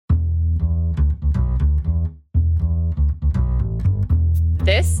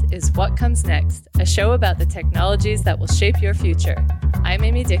This is What Comes Next, a show about the technologies that will shape your future. I'm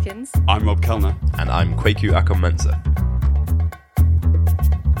Amy Dickens. I'm Rob Kellner. And I'm Kwaku Akom-Mensah.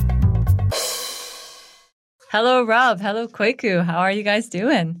 Hello, Rob. Hello, Kwaku. How are you guys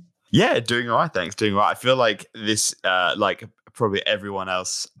doing? Yeah, doing all right, thanks. Doing all right. I feel like this, like probably everyone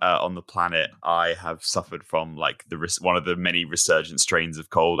else on the planet, I have suffered from like one of the many resurgent strains of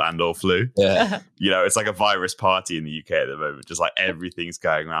cold and or flu. Yeah. It's like a virus party in the UK at the moment. Just like everything's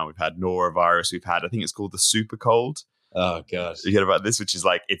going around. We've had norovirus. We've had, I think it's called the super cold. Oh god. You heard about this, which is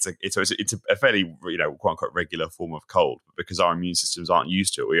like it's a fairly quote unquote regular form of cold, but because our immune systems aren't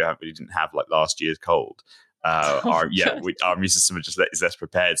used to it, we didn't have like last year's cold. Our immune system is less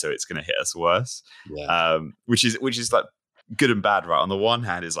prepared, so it's going to hit us worse. Yeah. Which is like good and bad, right? On the one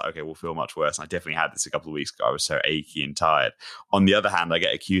hand, it's like, okay, we'll feel much worse. And I definitely had this a couple of weeks ago. I was so achy and tired. On the other hand, I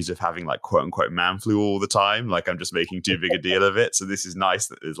get accused of having like quote unquote man flu all the time. Like I'm just making too big a deal of it. So this is nice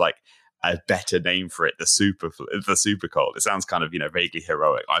that there's like a better name for it, the super cold. It sounds kind of, vaguely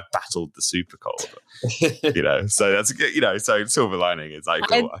heroic. I battled the super cold, so that's good, so silver lining is I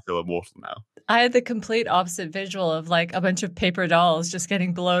feel immortal now. I had the complete opposite visual of like a bunch of paper dolls just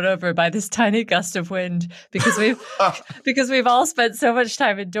getting blown over by this tiny gust of wind because we've all spent so much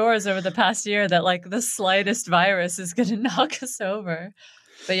time indoors over the past year that like the slightest virus is going to knock us over.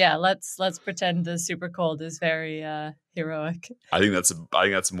 But yeah, let's pretend the super cold is very heroic. I think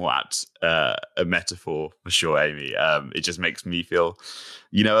that's more apt a metaphor for sure, Amy. It just makes me feel,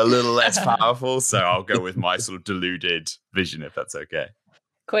 a little less powerful. So I'll go with my sort of deluded vision, if that's okay.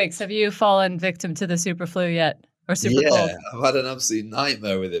 Quakes, have you fallen victim to the super flu yet? Or super cold? Yeah, I've had an absolute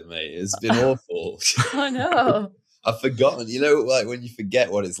nightmare with it, mate. It's been awful. Oh no. I've forgotten, like when you forget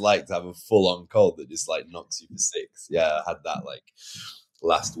what it's like to have a full-on cold that just like knocks you for six. Yeah, I had that like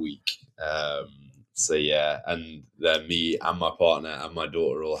last week. So yeah, and then me and my partner and my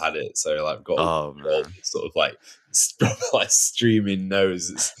daughter all had it. So like got sort of like streaming nose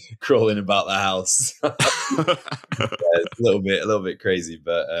that's crawling about the house. It's a little bit crazy,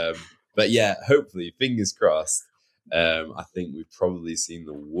 but yeah, hopefully, fingers crossed. I think we've probably seen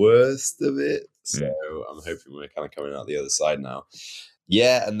the worst of it. So I'm hoping we're kind of coming out the other side now.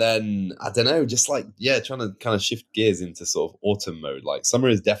 Yeah, and then I don't know, just like trying to kind of shift gears into sort of autumn mode. Like summer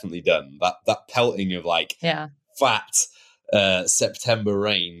is definitely done. That pelting of like fat September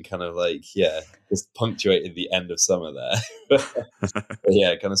rain, kind of like just punctuated the end of summer there.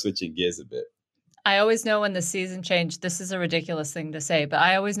 Yeah, kind of switching gears a bit. I always know when the season changes. This is a ridiculous thing to say, but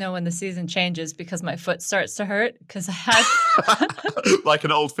I always know when the season changes because my foot starts to hurt because I had like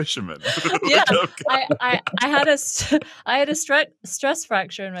an old fisherman. Yeah, I had a stress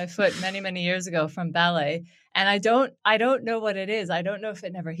fracture in my foot many years ago from ballet, and I don't know what it is. I don't know if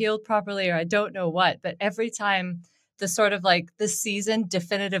it never healed properly or I don't know what, but every time the sort of like the season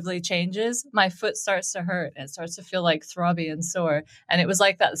definitively changes, my foot starts to hurt and it starts to feel like throbby and sore. And it was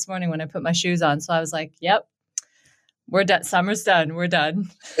like that this morning when I put my shoes on. So I was like, yep, we're done. Summer's done. We're done.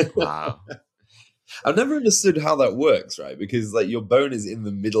 Wow. I've never understood how that works, right? Because like your bone is in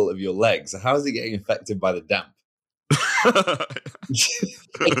the middle of your leg. So how is it getting affected by the damp?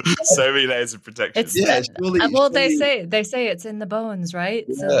 So many layers of protection. They say it's in the bones, right?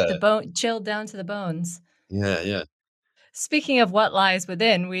 Yeah. So the bone chilled down to the bones. Yeah. Speaking of what lies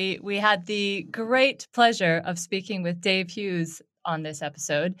within, we had the great pleasure of speaking with Dave Hughes on this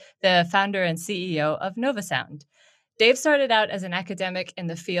episode, the founder and CEO of Novasound. Dave started out as an academic in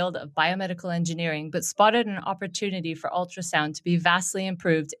the field of biomedical engineering, but spotted an opportunity for ultrasound to be vastly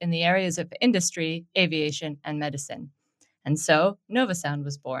improved in the areas of industry, aviation, and medicine. And so Novasound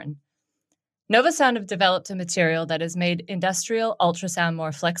was born. Novasound have developed a material that has made industrial ultrasound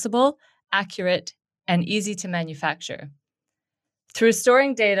more flexible, accurate, and easy to manufacture. Through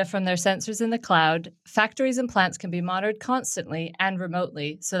storing data from their sensors in the cloud, factories and plants can be monitored constantly and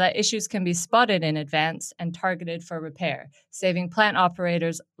remotely so that issues can be spotted in advance and targeted for repair, saving plant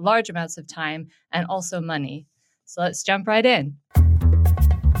operators large amounts of time and also money. So let's jump right in.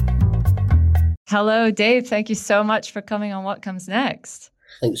 Hello, Dave. Thank you so much for coming on What Comes Next.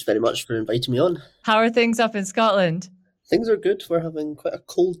 Thanks very much for inviting me on. How are things up in Scotland? Things are good. We're having quite a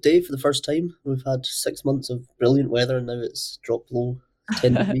cold day for the first time. We've had 6 months of brilliant weather and now it's dropped below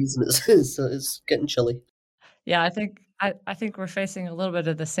 10 degrees and it's getting chilly. Yeah, I think we're facing a little bit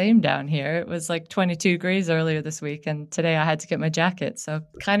of the same down here. It was like 22 degrees earlier this week and today I had to get my jacket, so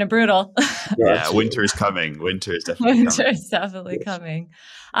kind of brutal. Yeah, winter is coming. Winter is definitely coming.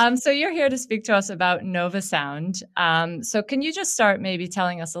 So you're here to speak to us about Novasound. So can you just start maybe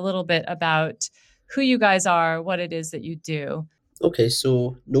telling us a little bit about who you guys are, what it is that you do? Okay,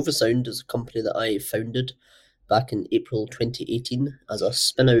 so Novasound is a company that I founded back in April 2018 as a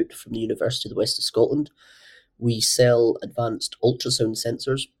spin-out from the University of the West of Scotland. We sell advanced ultrasound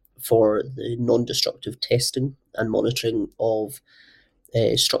sensors for the non-destructive testing and monitoring of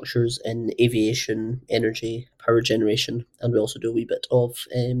structures in aviation, energy, power generation, and we also do a wee bit of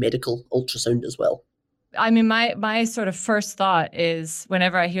medical ultrasound as well. I mean, my sort of first thought is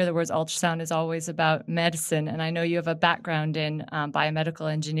whenever I hear the words ultrasound is always about medicine. And I know you have a background in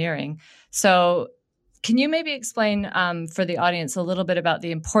biomedical engineering. So can you maybe explain for the audience a little bit about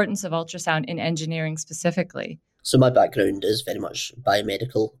the importance of ultrasound in engineering specifically? So my background is very much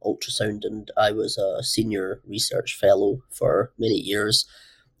biomedical ultrasound, and I was a senior research fellow for many years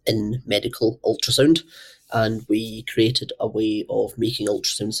in medical ultrasound. And we created a way of making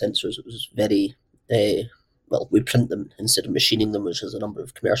ultrasound sensors. It was very we print them instead of machining them, which has a number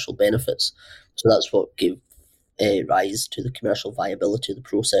of commercial benefits. So that's what gave rise to the commercial viability of the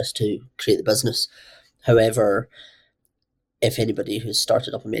process to create the business. However, if anybody who's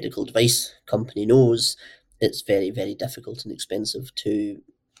started up a medical device company knows, it's very, very difficult and expensive to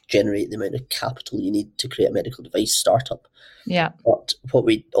generate the amount of capital you need to create a medical device startup. Yeah. But what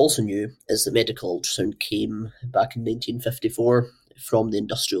we also knew is that medical ultrasound came back in 1954 from the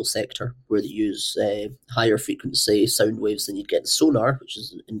industrial sector, where they use higher frequency sound waves than you'd get in sonar, which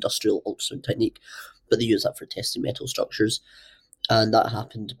is an industrial ultrasound technique, but they use that for testing metal structures. And that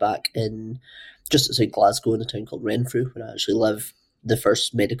happened back in just outside Glasgow in a town called Renfrew, where I actually live. The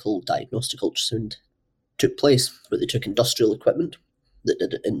first medical diagnostic ultrasound took place, where they took industrial equipment that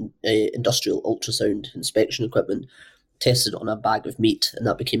did industrial ultrasound inspection equipment, tested it on a bag of meat, and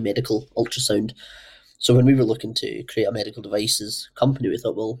that became medical ultrasound. So when we were looking to create a medical devices company, we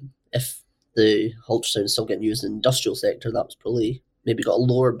thought, well, if the ultrasound is still getting used in the industrial sector, that was probably maybe got a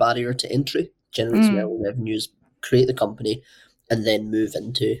lower barrier to entry, generate some early revenues, create the company, and then move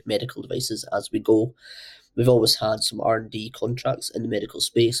into medical devices as we go. We've always had some R&D contracts in the medical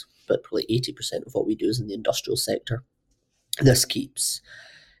space, but probably 80% of what we do is in the industrial sector. This keeps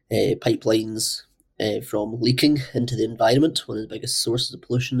pipelines from leaking into the environment. One of the biggest sources of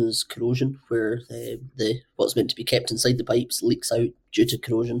pollution is corrosion, where what's meant to be kept inside the pipes leaks out due to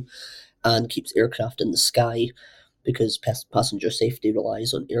corrosion, and keeps aircraft in the sky, because passenger safety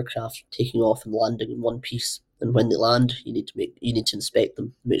relies on aircraft taking off and landing in one piece. And when they land, you need to inspect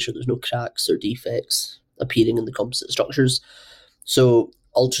them, make sure there's no cracks or defects appearing in the composite structures. So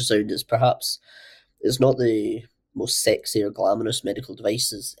ultrasound is not the most sexy or glamorous medical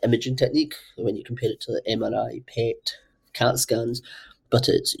devices imaging technique when you compare it to the MRI, PET, CAT scans, but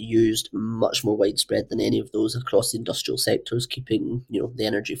it's used much more widespread than any of those across the industrial sectors, keeping the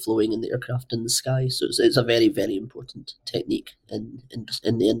energy flowing in the aircraft in the sky. So it's a very, very important technique in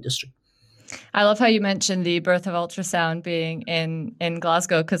the industry. I love how you mentioned the birth of ultrasound being in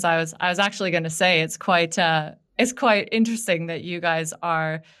Glasgow, because I was actually going to say it's quite interesting that you guys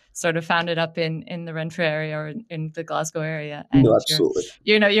are sort of founded up in the Renfrew area or in the Glasgow area. And no, absolutely.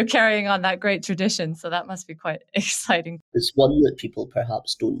 You're carrying on that great tradition. So that must be quite exciting. It's one that people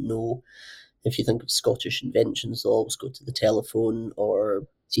perhaps don't know. If you think of Scottish inventions, they'll always go to the telephone or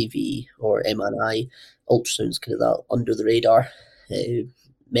TV or MRI. Ultrasound's kind of that under the radar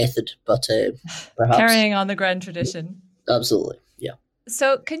method, but perhaps carrying on the grand tradition. Absolutely. Yeah.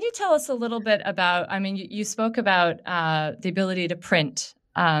 So can you tell us a little bit about, you spoke about the ability to print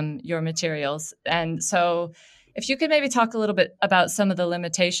your materials. And so if you could maybe talk a little bit about some of the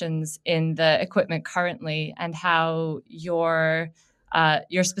limitations in the equipment currently and how your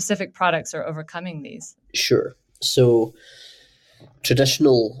specific products are overcoming these. Sure. So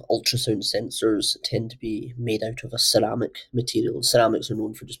traditional ultrasound sensors tend to be made out of a ceramic material. Ceramics are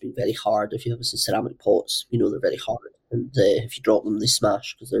known for just being very hard. If you have some ceramic pots, they're very hard. And if you drop them, they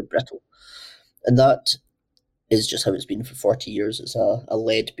smash because they're brittle. And that is just how it's been for 40 years. It's a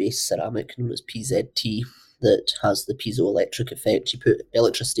lead-based ceramic known as PZT that has the piezoelectric effect. You put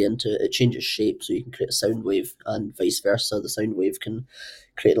electricity into it, it changes shape so you can create a sound wave, and vice versa. The sound wave can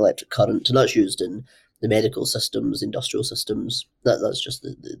create an electric current, and that's used in the medical systems, industrial systems. That's just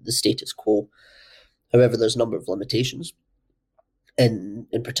the status quo. However, there's a number of limitations. In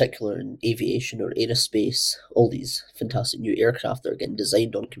particular, in aviation or aerospace, all these fantastic new aircraft that are getting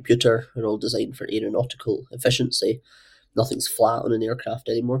designed on computer are all designed for aeronautical efficiency. Nothing's flat on an aircraft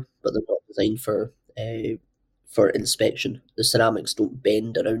anymore, but they're not designed for inspection. The ceramics don't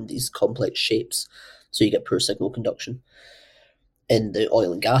bend around these complex shapes, so you get poor signal conduction. In the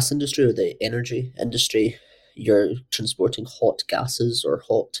oil and gas industry or the energy industry, you're transporting hot gases or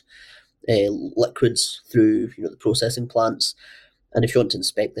hot liquids through the processing plants. And if you want to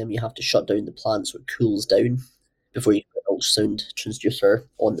inspect them, you have to shut down the plant so it cools down before you can put ultrasound transducer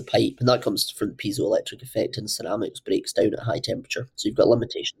on the pipe, and that comes from the piezoelectric effect in ceramics, breaks down at high temperature. So you've got a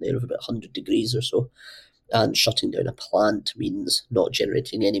limitation there of about 100 degrees or so, and shutting down a plant means not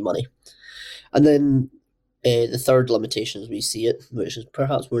generating any money. And then the third limitation as we see it, which is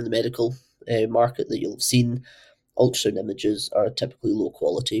perhaps more in the medical market that you'll have seen, ultrasound images are typically low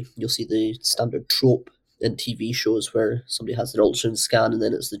quality. You'll see the standard trope in TV shows where somebody has their ultrasound scan and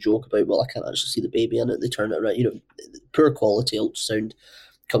then it's the joke about, well, I can't actually see the baby in it. They turn it around. Poor quality ultrasound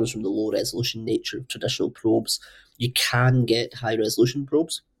comes from the low resolution nature of traditional probes. You can get high resolution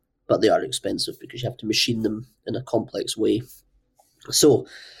probes, but they are expensive because you have to machine them in a complex way. So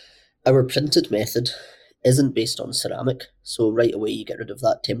our printed method isn't based on ceramic. So right away you get rid of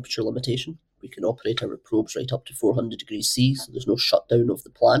that temperature limitation. We can operate our probes right up to 400 degrees C, so there's no shutdown of the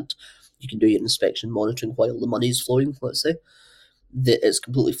plant. You can do your inspection monitoring while the money is flowing, let's say. It's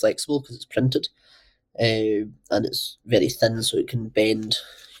completely flexible because it's printed, and it's very thin, so it can bend.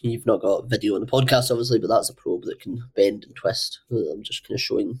 You've not got video on the podcast, obviously, but that's a probe that can bend and twist. I'm just kind of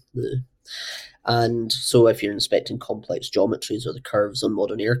showing the... And so if you're inspecting complex geometries or the curves on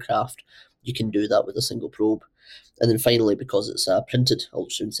modern aircraft, you can do that with a single probe. And then finally, because it's a printed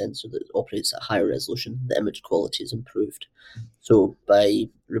ultrasound sensor that operates at higher resolution, the image quality is improved. So by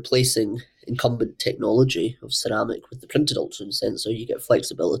replacing incumbent technology of ceramic with the printed ultrasound sensor, you get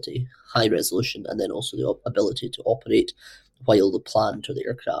flexibility, high resolution, and then also the ability to operate while the plant or the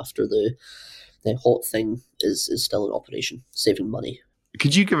aircraft or the hot thing is still in operation, saving money.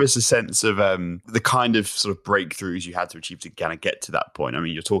 Could you give us a sense of the kind of sort of breakthroughs you had to achieve to kind of get to that point? I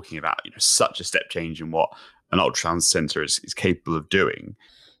mean, you're talking about such a step change in what an ultrasound sensor is capable of doing.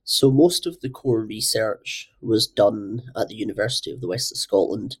 So most of the core research was done at the University of the West of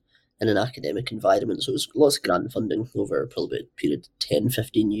Scotland in an academic environment. So it was lots of grant funding over probably a period of 10,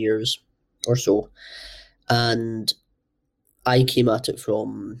 15 years or so. And I came at it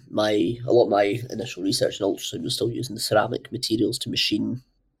from a lot of my initial research in ultrasound was still using the ceramic materials to machine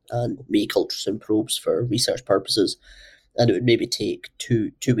and make ultrasound probes for research purposes. And it would maybe take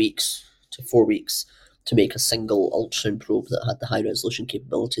two weeks to 4 weeks to make a single ultrasound probe that had the high resolution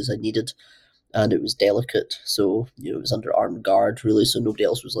capabilities I needed. And it was delicate, so it was under armed guard really, so nobody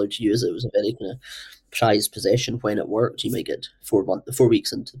else was allowed to use it. It was a very kind of prized possession when it worked. You might get 4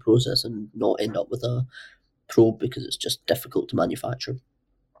 weeks into the process and not end up with a probe because it's just difficult to manufacture.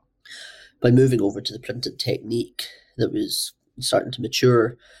 By moving over to the printed technique that was starting to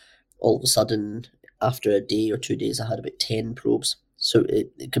mature, all of a sudden, after a day or 2 days, I had about 10 probes. So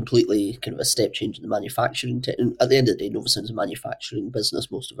it completely kind of a step change in the manufacturing. At the end of the day, Novosound's a manufacturing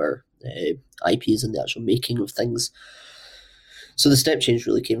business. Most of our IP is in the actual making of things. So the step change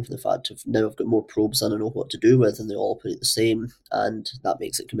really came from the fact of now I've got more probes than I know what to do with, and they all operate the same, and that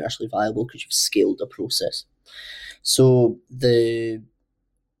makes it commercially viable because you've scaled a process. So the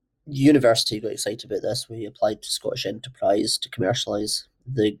university got excited about this. We applied to Scottish Enterprise to commercialise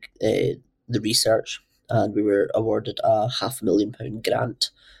the research, and we were awarded a £500,000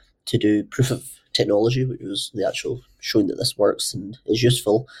 grant to do proof of technology, which was the actual showing that this works and is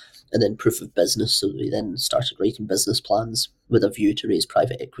useful, and then proof of business. So we then started writing business plans with a view to raise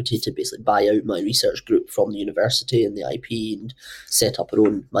private equity to basically buy out my research group from the university and the IP and set up our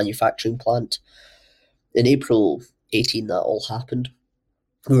own manufacturing plant. In April 18, that all happened.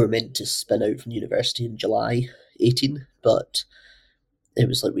 We were meant to spin out from the university in July 18, but it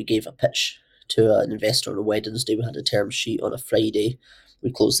was like we gave a pitch to an investor on a Wednesday. We had a term sheet on a Friday.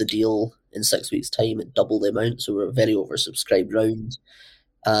 We closed the deal in 6 weeks' time at double the amount, so we were a very oversubscribed round.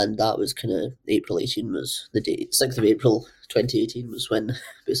 And that was kind of April 18 was the date. 6th of April 2018 was when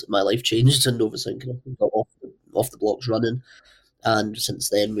basically my life changed and Novosound kind of got off the blocks running. And since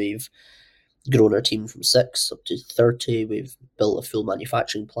then we've grown our team from 6 up to 30. We've built a full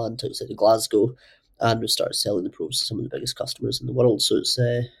manufacturing plant outside of Glasgow, and we've started selling the probes to some of the biggest customers in the world. So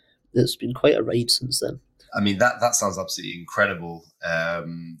it's been quite a ride since then. I mean, that sounds absolutely incredible.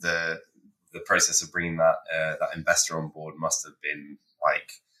 The process of bringing that investor on board must have been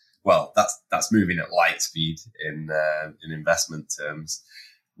that's moving at light speed in investment terms.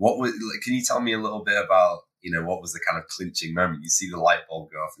 Can you tell me a little bit about what was the kind of clinching moment? You see the light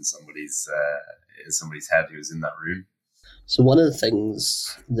bulb go off in somebody's head who was in that room. So one of the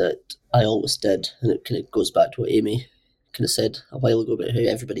things that I always did, and it kind of goes back to what Amy kind of said a while ago about how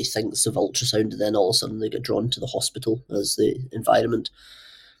everybody thinks of ultrasound and then all of a sudden they get drawn to the hospital as the environment.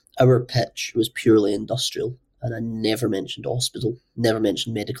 Our pitch was purely industrial, and I never mentioned hospital, never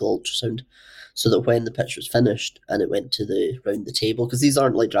mentioned medical ultrasound, so that when the pitch was finished and it went to round the table, because these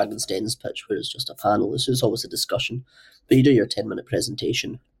aren't like Dragon's Den's pitch where it's just a panel, this is always a discussion, but you do your 10-minute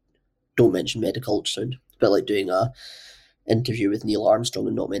presentation, don't mention medical ultrasound. It's a bit like doing a interview with Neil Armstrong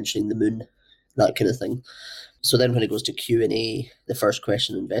and not mentioning the moon, that kind of thing. So then when it goes to Q&A, the first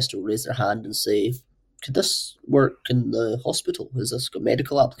question, an investor will raise their hand and say, could this work in the hospital? Has this got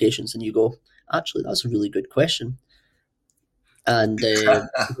medical applications? And you go, actually, that's a really good question. And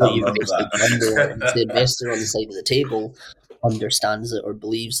what you've basically done there is the investor on the side of the table understands it or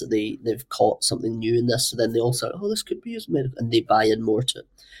believes that they've caught something new in this. So then they all say, oh, this could be used medical, and they buy in more to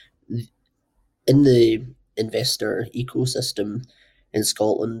it. In the investor ecosystem in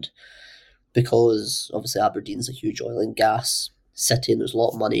Scotland, because obviously Aberdeen's a huge oil and gas city and there's a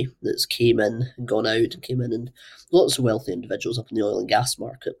lot of money that's came in and gone out and came in, and lots of wealthy individuals up in the oil and gas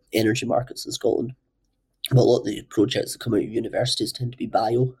market, energy markets in Scotland. But a lot of the projects that come out of universities tend to be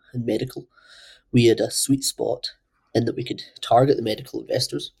bio and medical. We had a sweet spot in that we could target the medical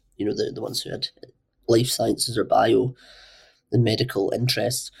investors, the ones who had life sciences or bio and medical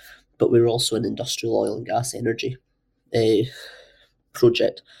interests, but we were also an industrial oil and gas energy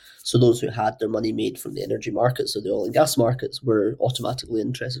project. So those who had their money made from the energy markets or the oil and gas markets were automatically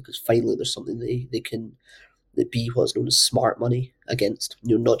interested because finally there's something they can be what's known as smart money against.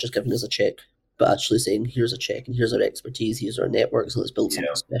 Not just giving us a check, but actually saying, here's a check and here's our expertise, here's our networks, and let's build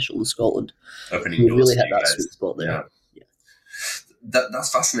something special in Scotland. Opening we really had that sweet spot there. Yeah.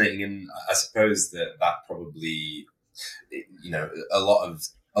 That's fascinating, and I suppose that probably, a lot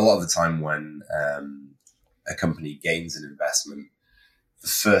of the time when a company gains an investment, the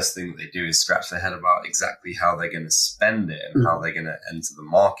first thing that they do is scratch their head about exactly how they're going to spend it and how they're going to enter the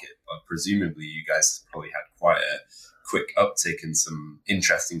market. But presumably you guys probably had quite a quick uptick in some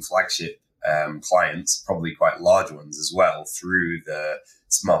interesting flagship clients, probably quite large ones as well, through the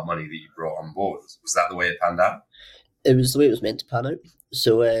smart money that you brought on board. Was that the way it panned out? It was the way it was meant to pan out.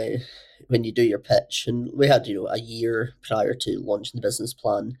 So when you do your pitch, and we had a year prior to launching the business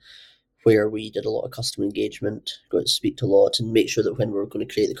plan, where we did a lot of customer engagement, got to speak to a lot and make sure that when we were going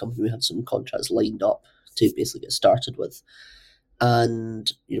to create the company, we had some contracts lined up to basically get started with.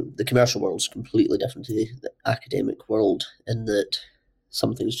 And, the commercial world is completely different to the academic world in that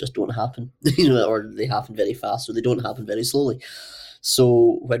some things just don't happen, or they happen very fast or they don't happen very slowly.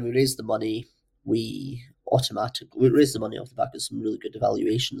 So when we raised the money, we raised the money off the back of some really good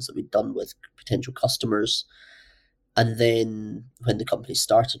evaluations that we'd done with potential customers. And then when the company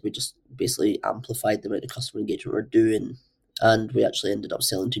started, we just basically amplified the amount of customer engagement we're doing. And we actually ended up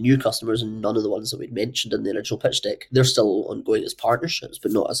selling to new customers, and none of the ones that we'd mentioned in the original pitch deck. They're still ongoing as partnerships,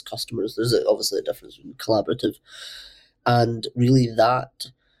 but not as customers. There's obviously a difference between collaborative. And really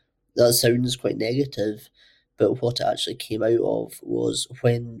that sounds quite negative, but what it actually came out of was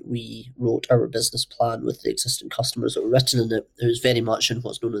when we wrote our business plan with the existing customers that were written in it, it was very much in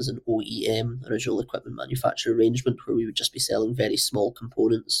what's known as an OEM, original equipment manufacturer arrangement, where we would just be selling very small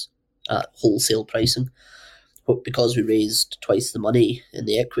components at wholesale pricing. But because we raised twice the money in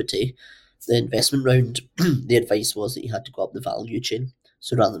the equity, the investment round, the advice was that you had to go up the value chain.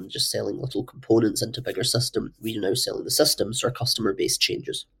 So rather than just selling little components into a bigger system, we are now selling the system, so our customer base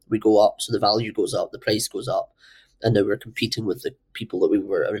changes. We go up, so the value goes up, the price goes up, and now we're competing with the people that we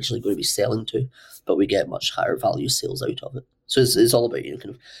were originally going to be selling to, but we get much higher value sales out of it. So it's all about,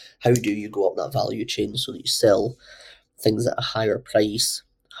 kind of how do you go up that value chain so that you sell things at a higher price,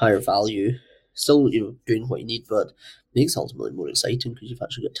 higher value, still, doing what you need, but makes it ultimately more exciting because you've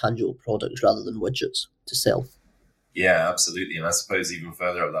actually got tangible products rather than widgets to sell. Yeah, absolutely. And I suppose even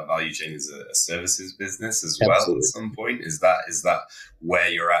further up that value chain is a services business as Absolutely. well at some point. Is that where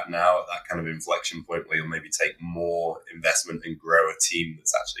you're at now, at that kind of inflection point where you'll maybe take more investment and grow a team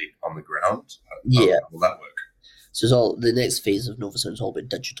that's actually on the ground? Yeah. How will that work? So the next phase of Novasound is all about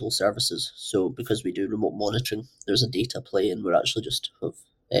digital services. So because we do remote monitoring, there's a data play, and we're actually just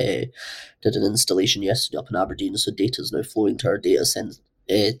did an installation yesterday up in Aberdeen. So data is now flowing to our data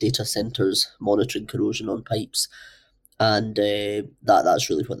centers, monitoring corrosion on pipes. And that's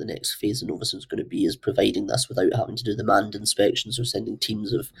really what the next phase of Novasound is going to be, is providing this without having to do the manned inspections or sending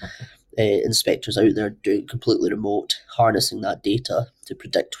teams of inspectors out there doing completely remote, harnessing that data to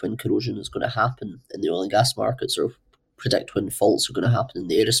predict when corrosion is going to happen in the oil and gas markets, or predict when faults are going to happen in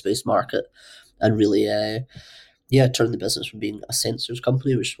the aerospace market, and really turn the business from being a sensors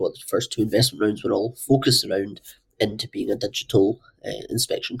company, which is what the first two investment rounds were all focused around, into being a digital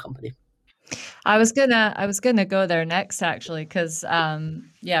inspection company. I was gonna go there next, actually, because I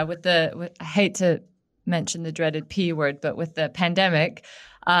hate to mention the dreaded P word, but with the pandemic,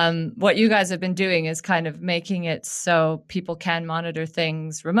 what you guys have been doing is kind of making it so people can monitor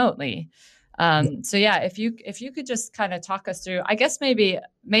things remotely. If you could just kind of talk us through, I guess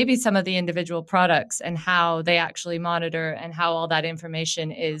maybe some of the individual products and how they actually monitor and how all that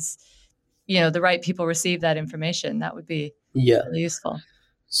information is the right people receive that information. That would be really useful.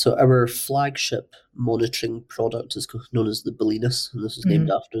 So our flagship monitoring product is known as the Belinus, and this is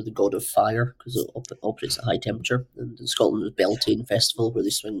named after the god of fire because it operates at high temperature. And in Scotland, there's Beltane Festival where they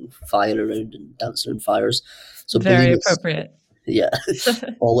swing fire around and dance around fires. So very Belinus, appropriate. Yeah,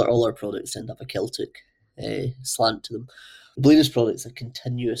 all our products tend to have a Celtic slant to them. The Belinus product is a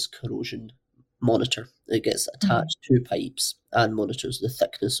continuous corrosion monitor. It gets attached to pipes and monitors the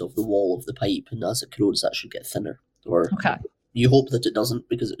thickness of the wall of the pipe, and as it corrodes, that should get thinner. You hope that it doesn't,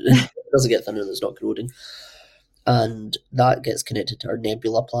 because it doesn't get thinner, it's not corroding. And that gets connected to our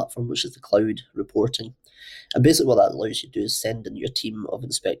Nebula platform, which is the cloud reporting. And basically what that allows you to do is send in your team of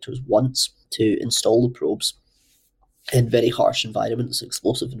inspectors once to install the probes in very harsh environments,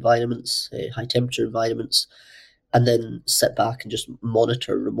 explosive environments, high temperature environments, and then sit back and just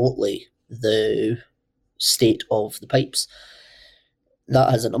monitor remotely the state of the pipes.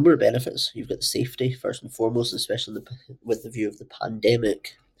 That has a number of benefits. You've got the safety, first and foremost, especially with the view of the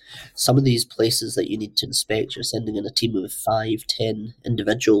pandemic. Some of these places that you need to inspect, you're sending in a team of 5-10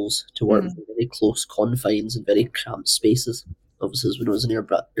 individuals to work in very close confines and very cramped spaces. Obviously, as we know, as an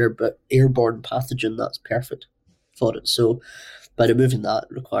airborne pathogen, that's perfect for it. So by removing that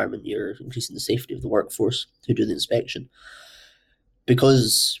requirement, you're increasing the safety of the workforce to do the inspection.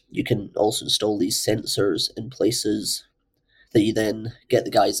 Because you can also install these sensors in places that you then get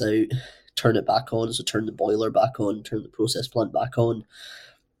the guys out, turn it back on, so turn the boiler back on, turn the process plant back on.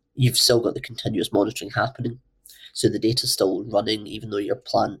 You've still got the continuous monitoring happening. So the data's still running even though your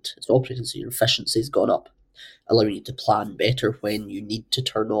plant is operating, so your efficiency's gone up, allowing you to plan better when you need to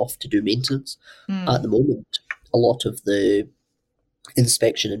turn off to do maintenance. At the moment, a lot of the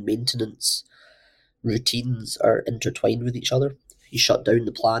inspection and maintenance routines are intertwined with each other. You shut down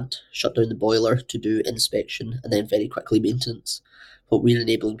the plant, shut down the boiler to do inspection, and then very quickly maintenance. What we're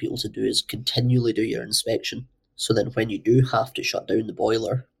enabling people to do is continually do your inspection. So then when you do have to shut down the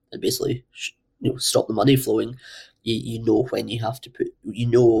boiler and basically stop the money flowing, you know when you have to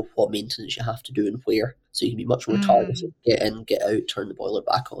what maintenance you have to do and where. So you can be much more targeted, get in, get out, turn the boiler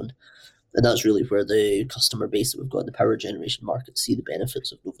back on. And that's really where the customer base that we've got in the power generation market see the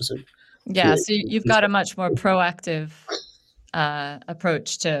benefits of Novasound. Yeah, so you've got a much more proactive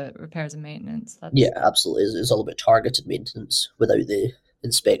approach to repairs and maintenance. Yeah, absolutely. It's all about targeted maintenance without the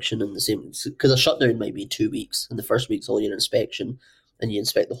inspection and the same. Because a shutdown might be 2 weeks, and the first week's all your inspection, and you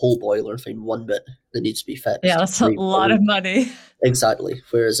inspect the whole boiler and find one bit that needs to be fixed. Yeah, that's a lot of money. Exactly.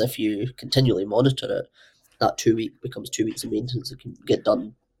 Whereas if you continually monitor it, that 2 week becomes 2 weeks of maintenance that can get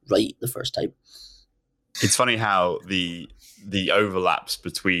done right the first time. It's funny how the overlaps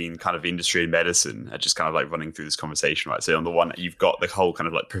between kind of industry and medicine are just kind of like running through this conversation, right? So on the one, you've got the whole kind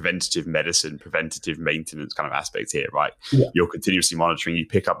of like preventative medicine, preventative maintenance kind of aspect here, right? Yeah. You're continuously monitoring. You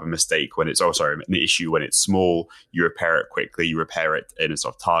pick up a mistake when it's, an issue when it's small. You repair it quickly. You repair it in a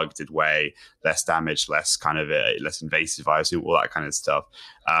sort of targeted way, less damage, less kind of less invasive, I assume, all that kind of stuff.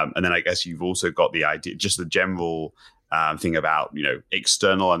 And then I guess you've also got the idea, just the general thing about,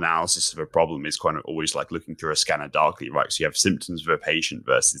 external analysis of a problem is kind of always like looking through a scanner darkly, right? So you have symptoms of a patient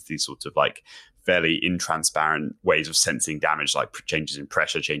versus these sorts of like fairly intransparent ways of sensing damage, like changes in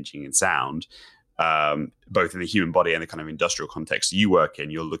pressure, changing in sound, both in the human body and the kind of industrial context you work in.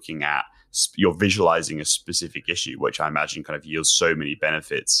 You're visualizing a specific issue, which I imagine kind of yields so many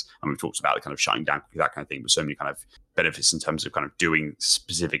benefits. And we've talked about the kind of shutting down, that kind of thing, but so many kind of benefits in terms of kind of doing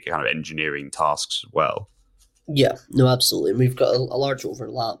specific kind of engineering tasks as well. Yeah, no, absolutely. And we've got a large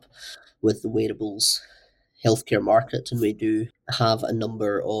overlap with the wearables healthcare market, and we do have a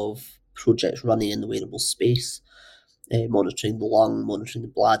number of projects running in the wearables space, monitoring the lung, monitoring the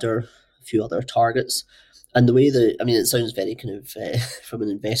bladder, a few other targets. And the way it sounds very kind of from an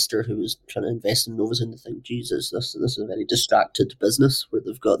investor who was trying to invest in Novasound to think, Jesus, this is a very distracted business where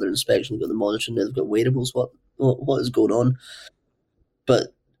they've got their inspection, they've got the monitoring, they've got wearables. What is going on?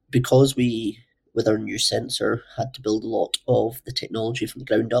 But because we, with our new sensor, had to build a lot of the technology from the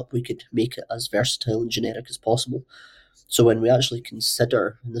ground up, we could make it as versatile and generic as possible. So when we actually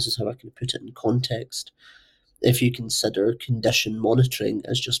consider, and this is how I can put it in context, if you consider condition monitoring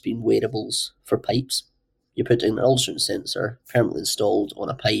as just being wearables for pipes, you're putting an ultrasound sensor permanently installed on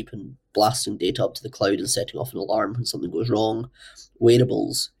a pipe and blasting data up to the cloud and setting off an alarm when something goes wrong.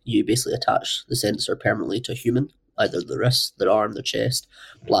 Wearables, you basically attach the sensor permanently to a human, either the wrist, their arm, their chest,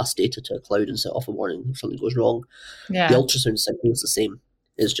 blast data to a cloud and set off a warning if something goes wrong. Yeah. The ultrasound signal is the same.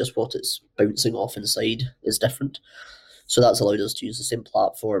 It's just what it's bouncing off inside is different. So that's allowed us to use the same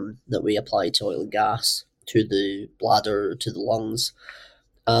platform that we apply to oil and gas, to the bladder, to the lungs.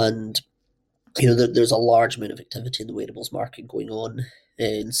 And there's a large amount of activity in the wearables market going on.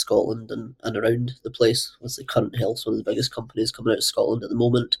 in Scotland and around the place. Obviously, Current Health, one of the biggest companies coming out of Scotland at the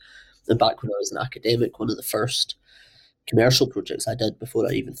moment. And back when I was an academic, one of the first commercial projects I did before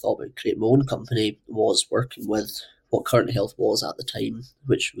I even thought about creating my own company was working with what Current Health was at the time,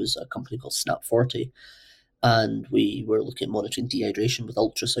 which was a company called Snap40. And we were looking at monitoring dehydration with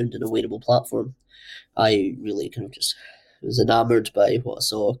ultrasound in a wearable platform. I really kind of just was enamoured by what I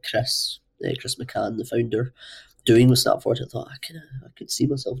saw Chris McCann, the founder, doing with Snap40. I thought I could see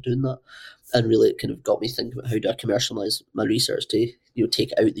myself doing that, and really it kind of got me thinking about how do I commercialise my research to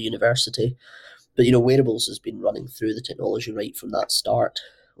take it out the university. But wearables has been running through the technology right from that start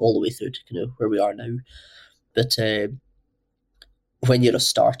all the way through to where we are now. But when you're a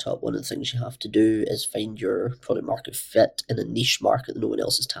startup, one of the things you have to do is find your product market fit in a niche market that no one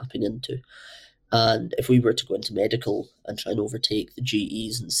else is tapping into. And if we were to go into medical and try and overtake the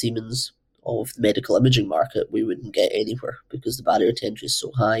GEs and Siemens of the medical imaging market, we wouldn't get anywhere because the barrier to entry is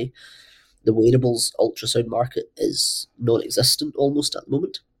so high. The wearables ultrasound market is non-existent almost at the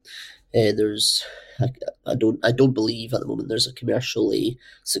moment. I don't believe at the moment there's a commercially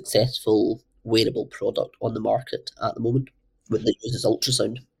successful wearable product on the market at the moment that uses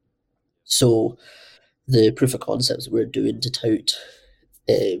ultrasound. So the proof of concepts we're doing to tout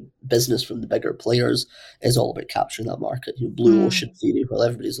business from the bigger players is all about capturing that market. Blue ocean theory. While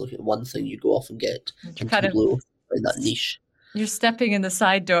everybody's looking at one thing, you go off and get into blue ocean in that niche. You're stepping in the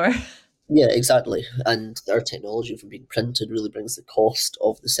side door. Yeah, exactly. And our technology from being printed really brings the cost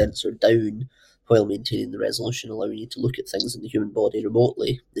of the sensor down while maintaining the resolution, allowing you to look at things in the human body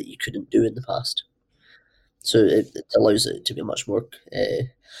remotely that you couldn't do in the past. So it allows it to be a much more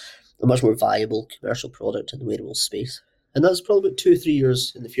viable commercial product in the wearable space. And that's probably about 2-3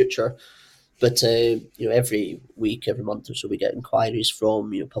 years in the future. But every week, every month or so, we get inquiries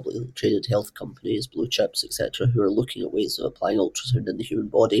from publicly traded health companies, blue chips, etc., who are looking at ways of applying ultrasound in the human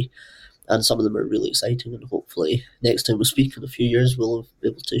body. And some of them are really exciting. And hopefully, next time we speak in a few years, we'll be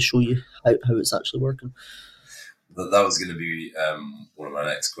able to show you how it's actually working. That was going to be one of my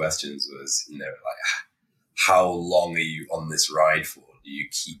next questions. Was how long are you on this ride for? Do you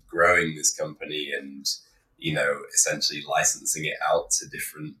keep growing this company and essentially licensing it out to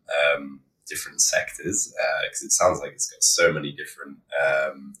different sectors? Because it sounds like it's got so many different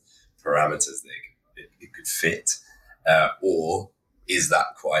parameters that it could fit. Or is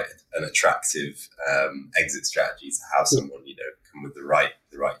that quite an attractive exit strategy to have someone come with the right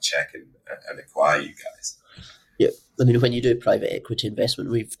check and acquire you guys? Yeah, I mean, when you do private equity investment,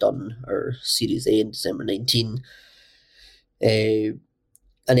 we've done our Series A in December 19.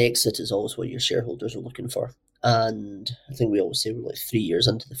 An exit is always what your shareholders are looking for. And I think we always say we're like 3 years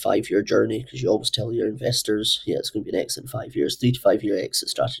into the 5-year journey, because you always tell your investors, it's going to be an exit in 5 years, 3 to 5 year exit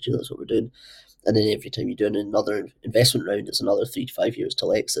strategy. That's what we're doing. And then every time you're doing another investment round, it's another 3 to 5 years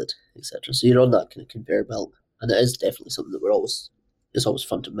till exit, etc. So you're on that kind of conveyor belt. And it is definitely something that is always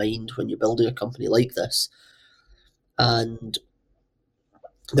front of mind when you're building a company like this. And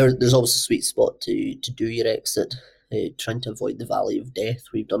there's always a sweet spot to do your exit, trying to avoid the valley of death.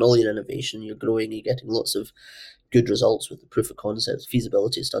 We've done all your innovation, you're growing, you're getting lots of good results with the proof of concept,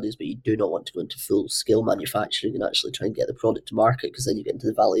 feasibility studies, but you do not want to go into full-scale manufacturing and actually try and get the product to market, because then you get into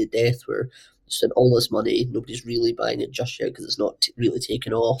the valley of death where you spend all this money, nobody's really buying it just yet because it's not really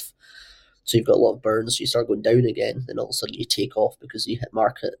taken off. So you've got a lot of burns, so you start going down again, then all of a sudden you take off because you hit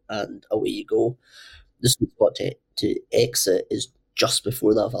market and away you go. The sweet spot to exit is just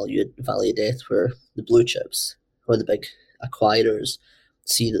before that valley of death, where the blue chips or the big acquirers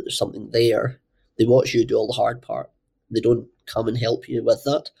see that there's something there. They watch you do all the hard part. They don't come and help you with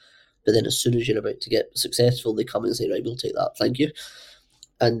that. But then as soon as you're about to get successful, they come and say, right, we'll take that, thank you.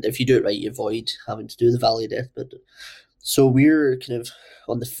 And if you do it right, you avoid having to do the valley of death. But so we're kind of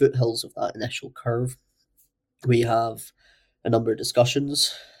on the foothills of that initial curve. We have a number of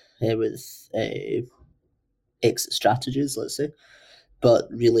discussions with exit strategies, let's say. But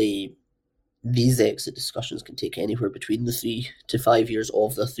really, these exit discussions can take anywhere between the 3 to 5 years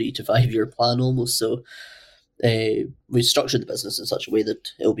of the 3 to 5 year plan almost. So we've structured the business in such a way that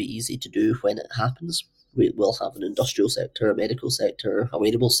it'll be easy to do when it happens. We will have an industrial sector, a medical sector, a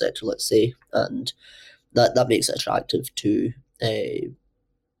wearable sector, let's say, and that makes it attractive to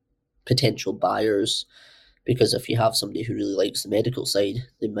potential buyers, because if you have somebody who really likes the medical side,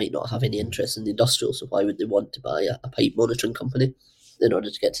 they might not have any interest in the industrial, so why would they want to buy a pipe monitoring company in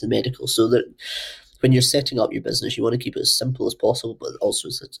order to get to the medical? So that when you're setting up your business, you want to keep it as simple as possible, but also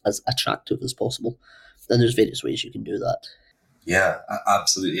as attractive as possible. And there's various ways you can do that. Yeah,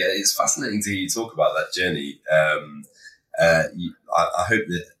 absolutely. Yeah, it's fascinating to hear you talk about that journey. I hope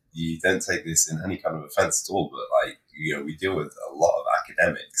that you don't take this in any kind of offense at all, but we deal with a lot of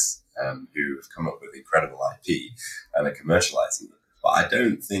academics who have come up with incredible IP and are commercializing them. But I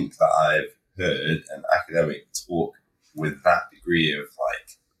don't think that I've heard an academic talk with that degree of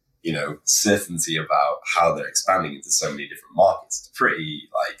certainty about how they're expanding into so many different markets.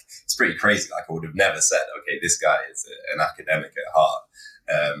 It's pretty crazy. Like, I would have never said, okay, this guy is an academic at heart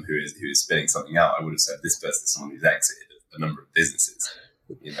who is spinning something out. I would have said this person is someone who's exited a number of businesses.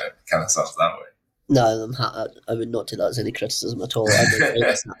 Kind of sounds that way. No, I would not take that as any criticism at all.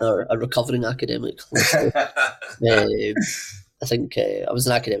 I'm a recovering academic. I think I was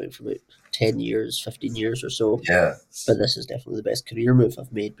an academic for about 10 years, 15 years or so. Yeah. But this is definitely the best career move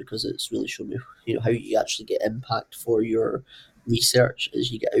I've made, because it's really shown me, how you actually get impact for your research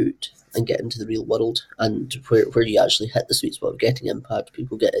as you get out and get into the real world, and where you actually hit the sweet spot of getting impact.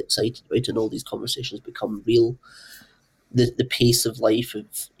 People get excited about it, and all these conversations become real. The pace of life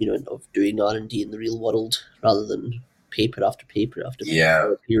of doing R&D in the real world, rather than paper after paper after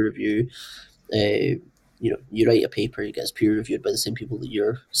paper, peer review. You write a paper, it gets peer reviewed by the same people that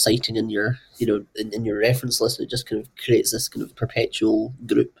you're citing in your in your reference list. It just kind of creates this kind of perpetual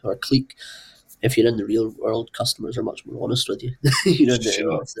group or clique. If you're in the real world, customers are much more honest with you.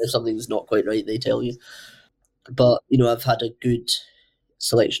 Sure. If something's not quite right, they tell you. But I've had a good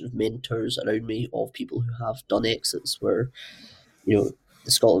selection of mentors around me, of people who have done exits, where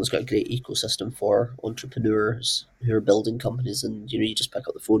Scotland's got a great ecosystem for entrepreneurs who are building companies, and you just pick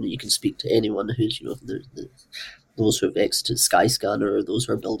up the phone and you can speak to anyone who's those who have exited Skyscanner, or those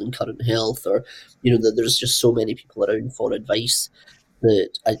who are building Current Health, or there's just so many people around for advice that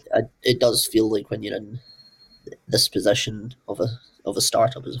it does feel like when you're in this position of a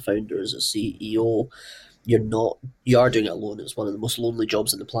startup as a founder, as a CEO, you are doing it alone. It's one of the most lonely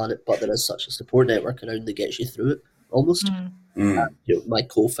jobs on the planet, but there is such a support network around that gets you through it almost. My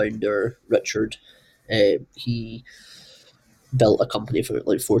co-founder Richard, he built a company for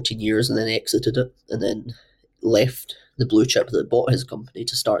like 14 years and then exited it, and then left the blue chip that bought his company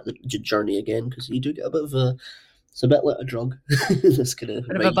to start the journey again, because you do get it's a bit like a drug. This kind of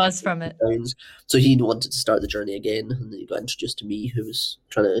bit of a buzz from it. So he wanted to start the journey again, and then he got introduced to me, who was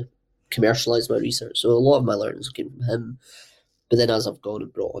trying to commercialize my research. So a lot of my learnings came from him. But then as I've gone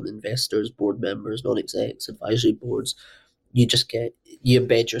and brought on investors, board members, non-execs, advisory boards, you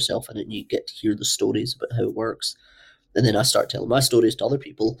embed yourself in it, and you get to hear the stories about how it works. And then I start telling my stories to other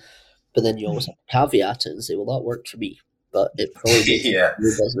people, but then you always have to caveat it and say, well, that worked for me, but it probably makes your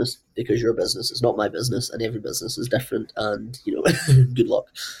business, because your business is not my business, and every business is different, and good luck.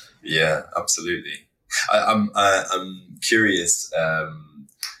 Yeah, absolutely. I'm curious,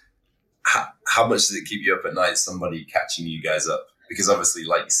 how much does it keep you up at night, somebody catching you guys up? Because obviously,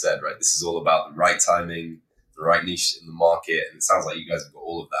 like you said, right, this is all about the right timing, the right niche in the market, and it sounds like you guys have got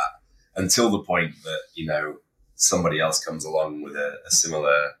all of that, until the point that somebody else comes along with a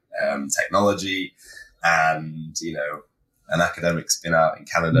similar technology, and an academic spin out in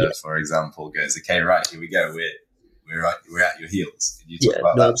Canada, for example, goes, okay, right, here we go, we're at your heels. Can you talk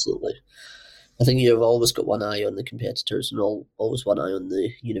about that? Absolutely. I think you've always got one eye on the competitors, and always one eye on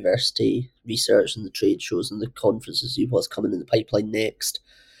the university research and the trade shows and the conferences, see what's coming in the pipeline next.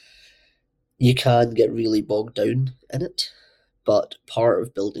 You can get really bogged down in it, but part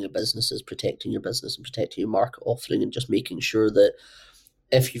of building a business is protecting your business and protecting your market offering, and just making sure that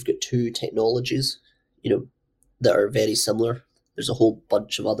if you've got two technologies, that are very similar, there's a whole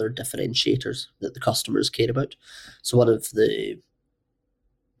bunch of other differentiators that the customers care about. So one of the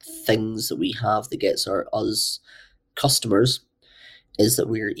things that we have that gets us customers is that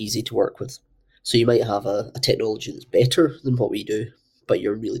we're easy to work with. So you might have a technology that's better than what we do, but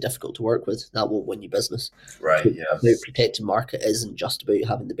you're really difficult to work with. That won't win you business. Right, yeah. Protecting market isn't just about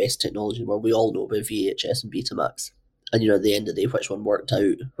having the best technology, where we all know about VHS and Betamax. And at the end of the day, which one worked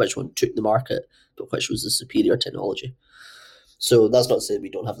out, which one took the market, but which was the superior technology. So that's not to say we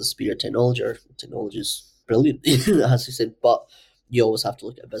don't have the superior technology. Our technology is brilliant, as you said, but you always have to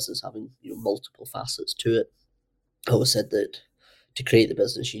look at a business having multiple facets to it. I always said that to create the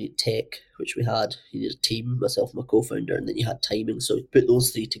business, you need tech, which we had. You need a team, myself and my co-founder, and then you had timing. So put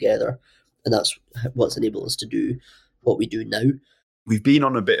those three together, and that's what's enabled us to do what we do now. We've been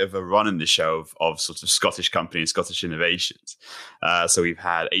on a bit of a run in the show of sort of Scottish companies, Scottish innovations. So we've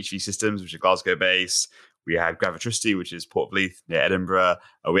had HV Systems, which are Glasgow-based. We had Gravitricity, which is Portbleeth near Edinburgh.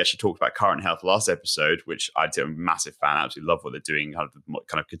 We actually talked about Current Health last episode, which I'm a massive fan. I absolutely love what they're doing, kind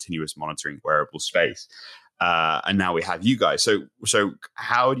of continuous monitoring wearable space. And now we have you guys. So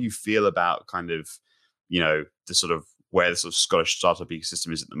how do you feel about kind of, the sort of where the sort of Scottish startup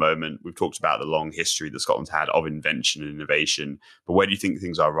ecosystem is at the moment? We've talked about the long history that Scotland's had of invention and innovation, but where do you think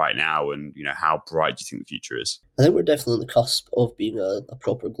things are right now, and how bright do you think the future is? I think we're definitely on the cusp of being a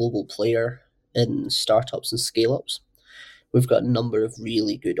proper global player in startups and scale-ups. We've got a number of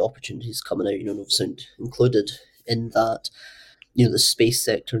really good opportunities coming out, Novasound included in that. The space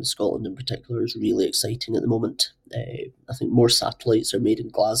sector in Scotland in particular is really exciting at the moment. I think more satellites are made in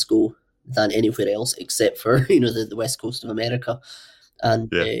Glasgow than anywhere else, except for the west coast of America. And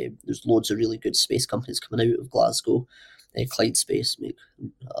there's loads of really good space companies coming out of Glasgow. Clyde Space make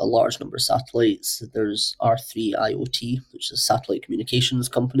a large number of satellites. There's R3 IoT, which is a satellite communications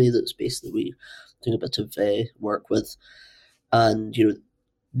company that's basically doing a bit of work with. And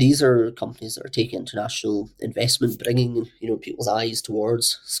these are companies that are taking international investment, bringing people's eyes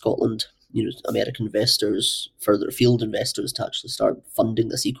towards Scotland. American investors, further afield investors, to actually start funding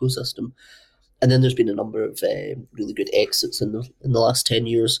this ecosystem. And then there's been a number of really good exits in the last 10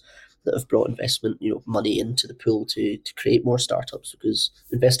 years that have brought investment, money into the pool to create more startups, because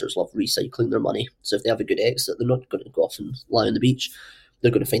investors love recycling their money. So if they have a good exit, they're not going to go off and lie on the beach.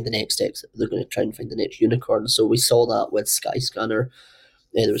 They're going to find the next exit. They're going to try and find the next unicorn. So we saw that with Skyscanner.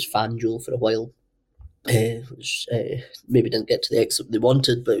 There was FanDuel for a while, which maybe didn't get to the exit they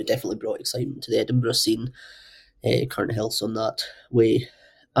wanted, but it definitely brought excitement to the Edinburgh scene. Current Health's on that way.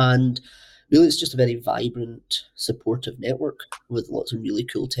 And really, it's just a very vibrant, supportive network with lots of really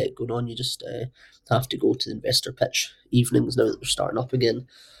cool tech going on. You just have to go to the investor pitch evenings now that they're starting up again,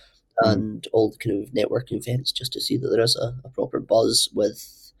 and all the kind of networking events, just to see that there is a proper buzz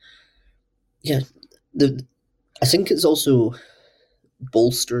with, I think it's also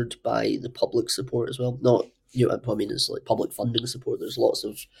bolstered by the public support as well. Not, it's like public funding support. There's lots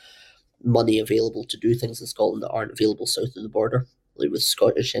of money available to do things in Scotland that aren't available south of the border, like with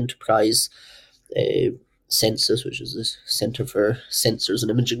Scottish Enterprise, Census, which is the Centre for Sensors and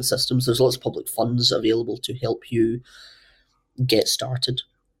Imaging Systems. There's lots of public funds available to help you get started,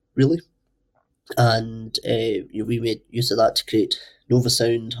 really. And we made use of that to create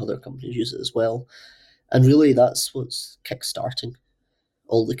Novasound. Other companies use it as well. And really, that's what's kickstarting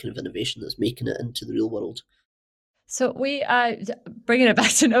all the kind of innovation that's making it into the real world. So we, bringing it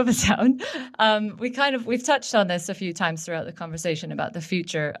back to Novasound, we've touched on this a few times throughout the conversation about the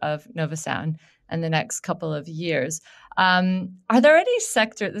future of Novasound and the next couple of years. Are there any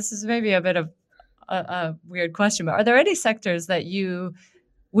sectors, this is maybe a bit of a weird question, but are there any sectors that you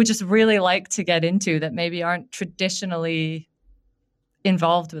would just really like to get into that maybe aren't traditionally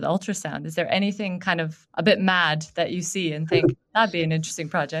involved with ultrasound? Is there anything kind of a bit mad that you see and think that'd be an interesting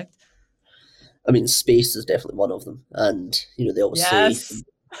project? I mean, space is definitely one of them. And, they always say,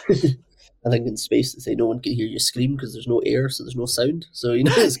 I think in space, they say no one can hear you scream because there's no air, so there's no sound. So,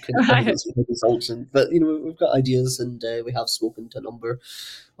 it's kind of Right. results in. But, we've got ideas, and we have spoken to a number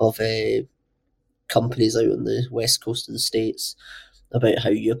of companies out on the west coast of the States about how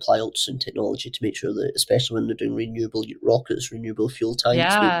you apply ultrasound technology to make sure that, especially when they're doing renewable rockets, renewable fuel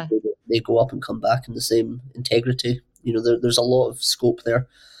tanks, they go up and come back in the same integrity. There's a lot of scope there.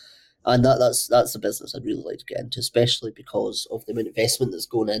 And that's the business I'd really like to get into, especially because of the amount of investment that's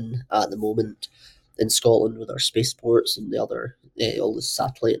going in at the moment in Scotland with our spaceports and the other, all the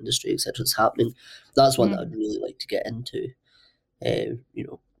satellite industry, etc. that's happening. That's one that I'd really like to get into,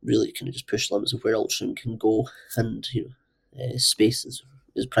 really kind of just push limits of where ultrasound can go. And, space is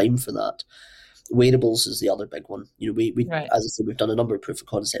prime for that. Wearables is the other big one. We Right. As I said, we've done a number of proof of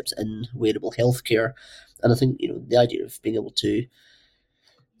concepts in wearable healthcare. And I think, the idea of being able to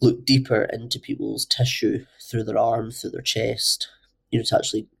look deeper into people's tissue through their arm, through their chest, to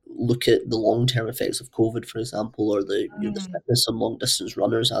actually look at the long-term effects of COVID, for example, or the the fitness on long-distance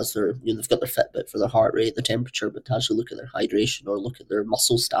runners as they're, they've got their Fitbit for their heart rate, their temperature, but to actually look at their hydration or look at their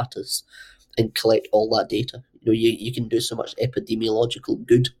muscle status and collect all that data. You can do so much epidemiological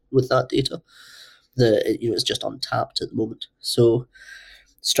good with that data that, it's just untapped at the moment. So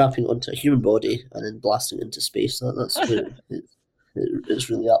strapping onto a human body and then blasting into space, that's where it's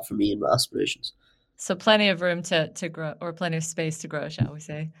really up for me and my aspirations. So plenty of room to grow, or plenty of space to grow, shall we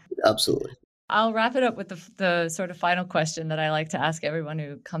say? Absolutely. I'll wrap it up with the sort of final question that I like to ask everyone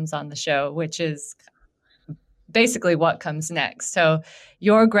who comes on the show, which is basically what comes next. So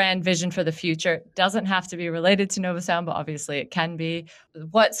your grand vision for the future doesn't have to be related to Novasound, but obviously it can be.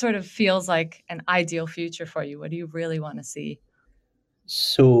 What sort of feels like an ideal future for you? What do you really want to see?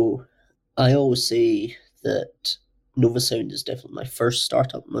 So I always say that Novasound is definitely my first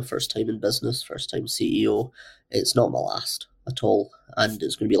startup, my first time in business, first time CEO. It's not my last at all. And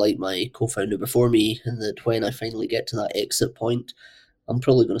it's going to be like my co-founder before me, in that when I finally get to that exit point, I'm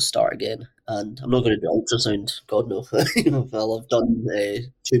probably going to start again, and I'm not going to do ultrasound. God no, well, I've done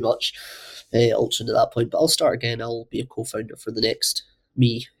too much ultrasound at that point. But I'll start again. I'll be a co-founder for the next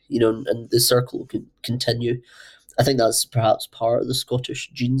me, and the circle can continue. I think that's perhaps part of the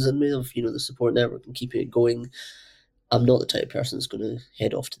Scottish genes in me of the support network and keeping it going. I'm not the type of person that's going to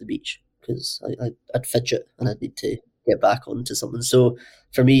head off to the beach because I'd fidget and I'd need to get back onto something. So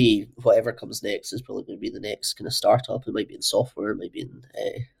for me, whatever comes next is probably going to be the next kind of startup. It might be in software, it might be in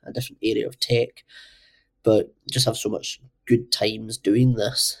a different area of tech, but just have so much good times doing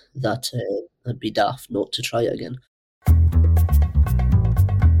this that I'd be daft not to try it again.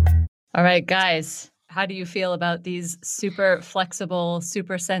 All right, guys, how do you feel about these super flexible,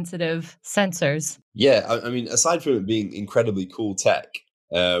 super sensitive sensors? Yeah, I mean, aside from it being incredibly cool tech,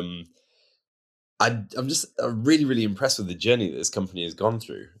 I'm just really, really impressed with the journey that this company has gone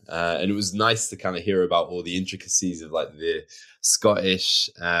through. And it was nice to kind of hear about all the intricacies of like the Scottish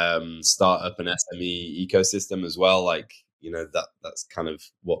startup and SME ecosystem as well. Like, that's kind of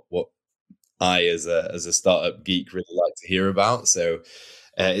what I as a startup geek really like to hear about. So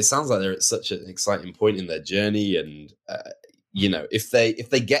it sounds like they're at such an exciting point in their journey, and if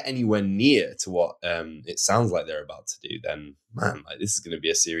they get anywhere near to what it sounds like they're about to do, then man, like this is going to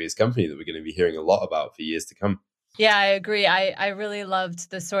be a serious company that we're going to be hearing a lot about for years to come. Yeah, I agree. I really loved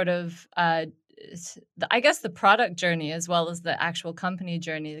the sort of I guess the product journey as well as the actual company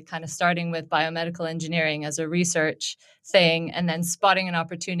journey, the kind of starting with biomedical engineering as a research thing and then spotting an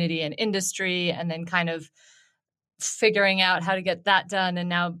opportunity in industry and then kind of figuring out how to get that done and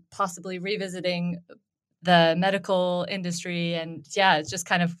now possibly revisiting the medical industry. And yeah, it's just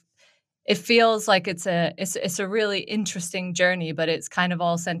kind of, it feels like it's a really interesting journey, but it's kind of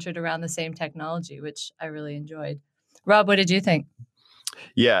all centered around the same technology, which I really enjoyed. Rob, what did you think?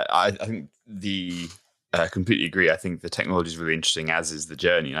 Yeah, I think completely agree. I think the technology is really interesting, as is the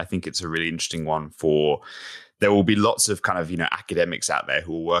journey. And I think it's a really interesting one there will be lots of kind of, academics out there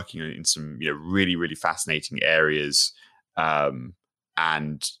who are working in some, really, really fascinating areas.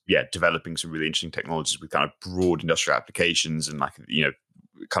 And yeah, developing some really interesting technologies with kind of broad industrial applications and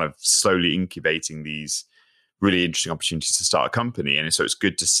kind of slowly incubating these really interesting opportunities to start a company. And so it's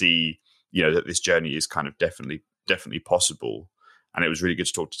good to see, that this journey is kind of definitely possible. And it was really good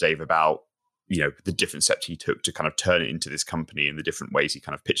to talk to Dave about, the different steps he took to kind of turn it into this company and the different ways he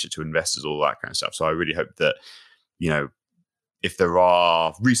kind of pitched it to investors, all that kind of stuff. So I really hope that, if there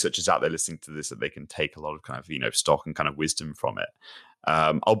are researchers out there listening to this, that they can take a lot of kind of, stock and kind of wisdom from it.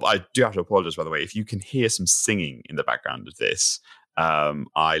 I do have to apologize, by the way, if you can hear some singing in the background of this.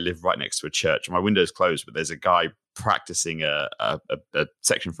 I live right next to a church. My window's closed, but there's a guy practicing a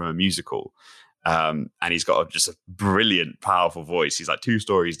section from a musical. And he's got just a brilliant, powerful voice. He's like 2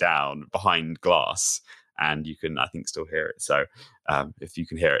 stories down behind glass, and you can, I think, still hear it. So if you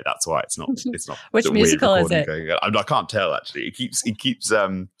can hear it, that's why it's not. Which musical is it? I can't tell actually.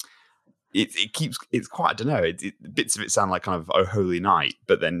 It's quite, I don't know. Bits of it sound like kind of Oh Holy Night,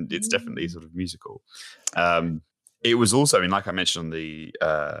 but then it's definitely sort of musical. It was also, I mean, like I mentioned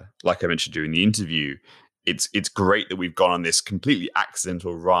during the interview, it's great that we've gone on this completely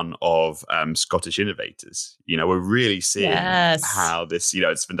accidental run of Scottish innovators. We're really seeing how this,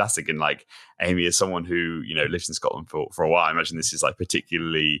 it's fantastic. And like Amy, as someone who, lived in Scotland for a while, I imagine this is like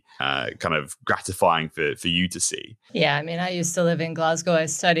particularly kind of gratifying for you to see. Yeah, I mean, I used to live in Glasgow. I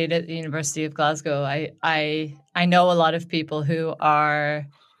studied at the University of Glasgow. I know a lot of people who are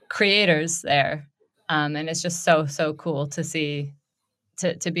creators there. And it's just so cool to see,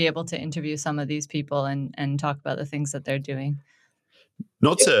 to be able to interview some of these people and talk about the things that they're doing.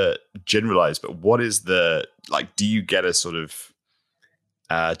 Not to generalize, but what is do you get a sort of,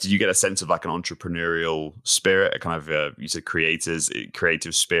 do you get a sense of like an entrepreneurial spirit, a kind of, you said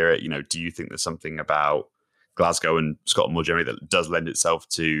creative spirit? Do you think there's something about Glasgow and Scotland more generally that does lend itself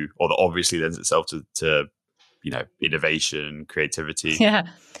to, or that obviously lends itself to innovation, creativity? Yeah.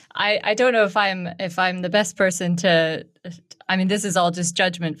 I don't know if I'm the best person to, I mean, this is all just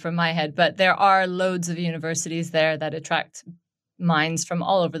judgment from my head, but there are loads of universities there that attract minds from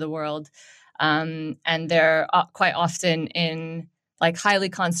all over the world. And they're quite often in like highly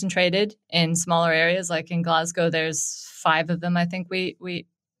concentrated in smaller areas. Like in Glasgow, there's 5 of them, I think we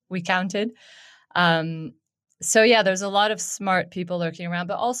counted. So yeah, there's a lot of smart people lurking around,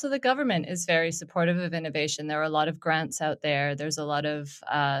 but also the government is very supportive of innovation. There are a lot of grants out there. There's a lot of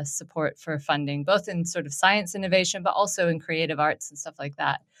support for funding, both in sort of science innovation, but also in creative arts and stuff like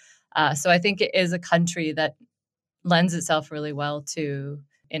that. So I think it is a country that lends itself really well to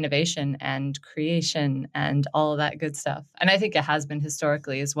innovation and creation and all of that good stuff. And I think it has been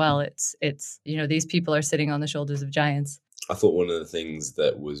historically as well. It's these people are sitting on the shoulders of giants. I thought one of the things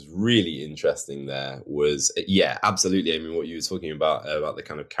that was really interesting there was, yeah, absolutely. I mean, what you were talking about the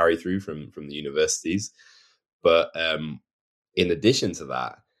kind of carry through from the universities. But in addition to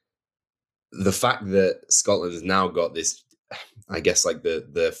that, the fact that Scotland has now got this, I guess, like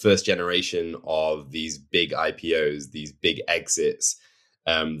the first generation of these big IPOs, these big exits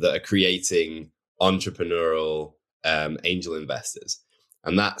that are creating entrepreneurial angel investors.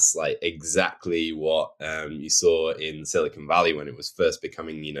 And that's like exactly what you saw in Silicon Valley when it was first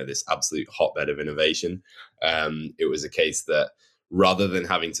becoming, this absolute hotbed of innovation. It was a case that rather than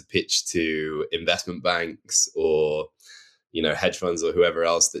having to pitch to investment banks or, hedge funds or whoever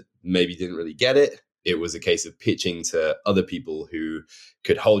else that maybe didn't really get it, it was a case of pitching to other people who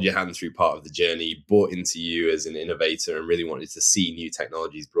could hold your hand through part of the journey, bought into you as an innovator and really wanted to see new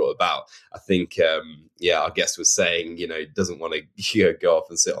technologies brought about. I think, our guest was saying, doesn't want to go off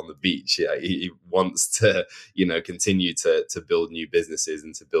and sit on the beach. Yeah, he wants to, continue to build new businesses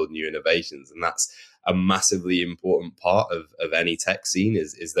and to build new innovations. And that's a massively important part of any tech scene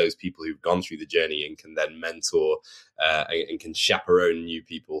is those people who've gone through the journey and can then mentor and can chaperone new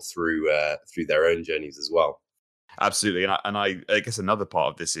people through their own journeys as well. Absolutely. And I guess another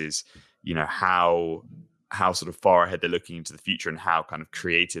part of this is, how sort of far ahead they're looking into the future and how kind of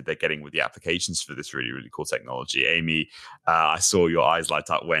creative they're getting with the applications for this really, really cool technology. Amy, I saw your eyes light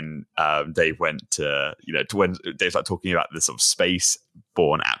up when Dave went to when Dave started talking about the sort of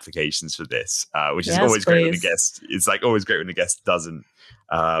space-borne applications for this, which is always great when a guest, it's like always great when a guest doesn't,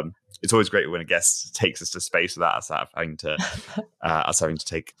 it's always great when a guest takes us to space without us having to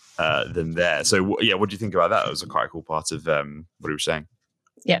take them there. So what do you think about that? It was quite a cool part of what he was saying.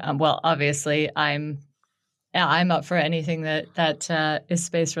 Yeah, well, obviously I'm up for anything that is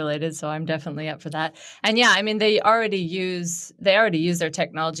space related, so I'm definitely up for that. And yeah, I mean they already use their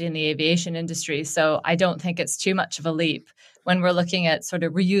technology in the aviation industry, so I don't think it's too much of a leap when we're looking at sort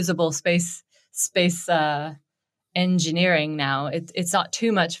of reusable space engineering now. It's not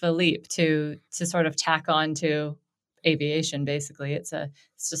too much of a leap to sort of tack on to aviation. Basically, it's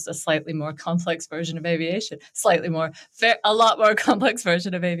just a slightly more complex version of aviation, a lot more complex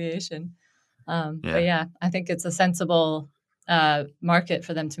version of aviation. But yeah, I think it's a sensible market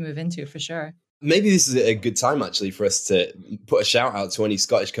for them to move into for sure. Maybe this is a good time actually for us to put a shout out to any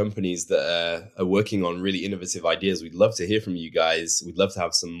Scottish companies that are working on really innovative ideas. We'd love to hear from you guys. We'd love to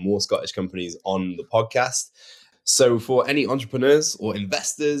have some more Scottish companies on the podcast. So for any entrepreneurs or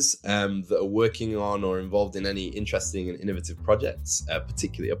investors that are working on or involved in any interesting and innovative projects,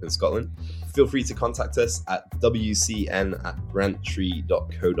 particularly up in Scotland, feel free to contact us at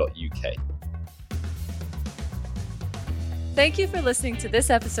wcn@granttree.co.uk. Thank you for listening to this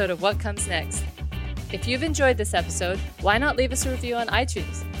episode of What Comes Next. If you've enjoyed this episode, why not leave us a review on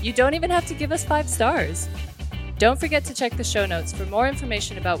iTunes? You don't even have to give us 5 stars. Don't forget to check the show notes for more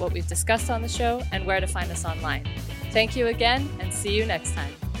information about what we've discussed on the show and where to find us online. Thank you again, and see you next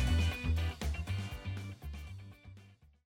time.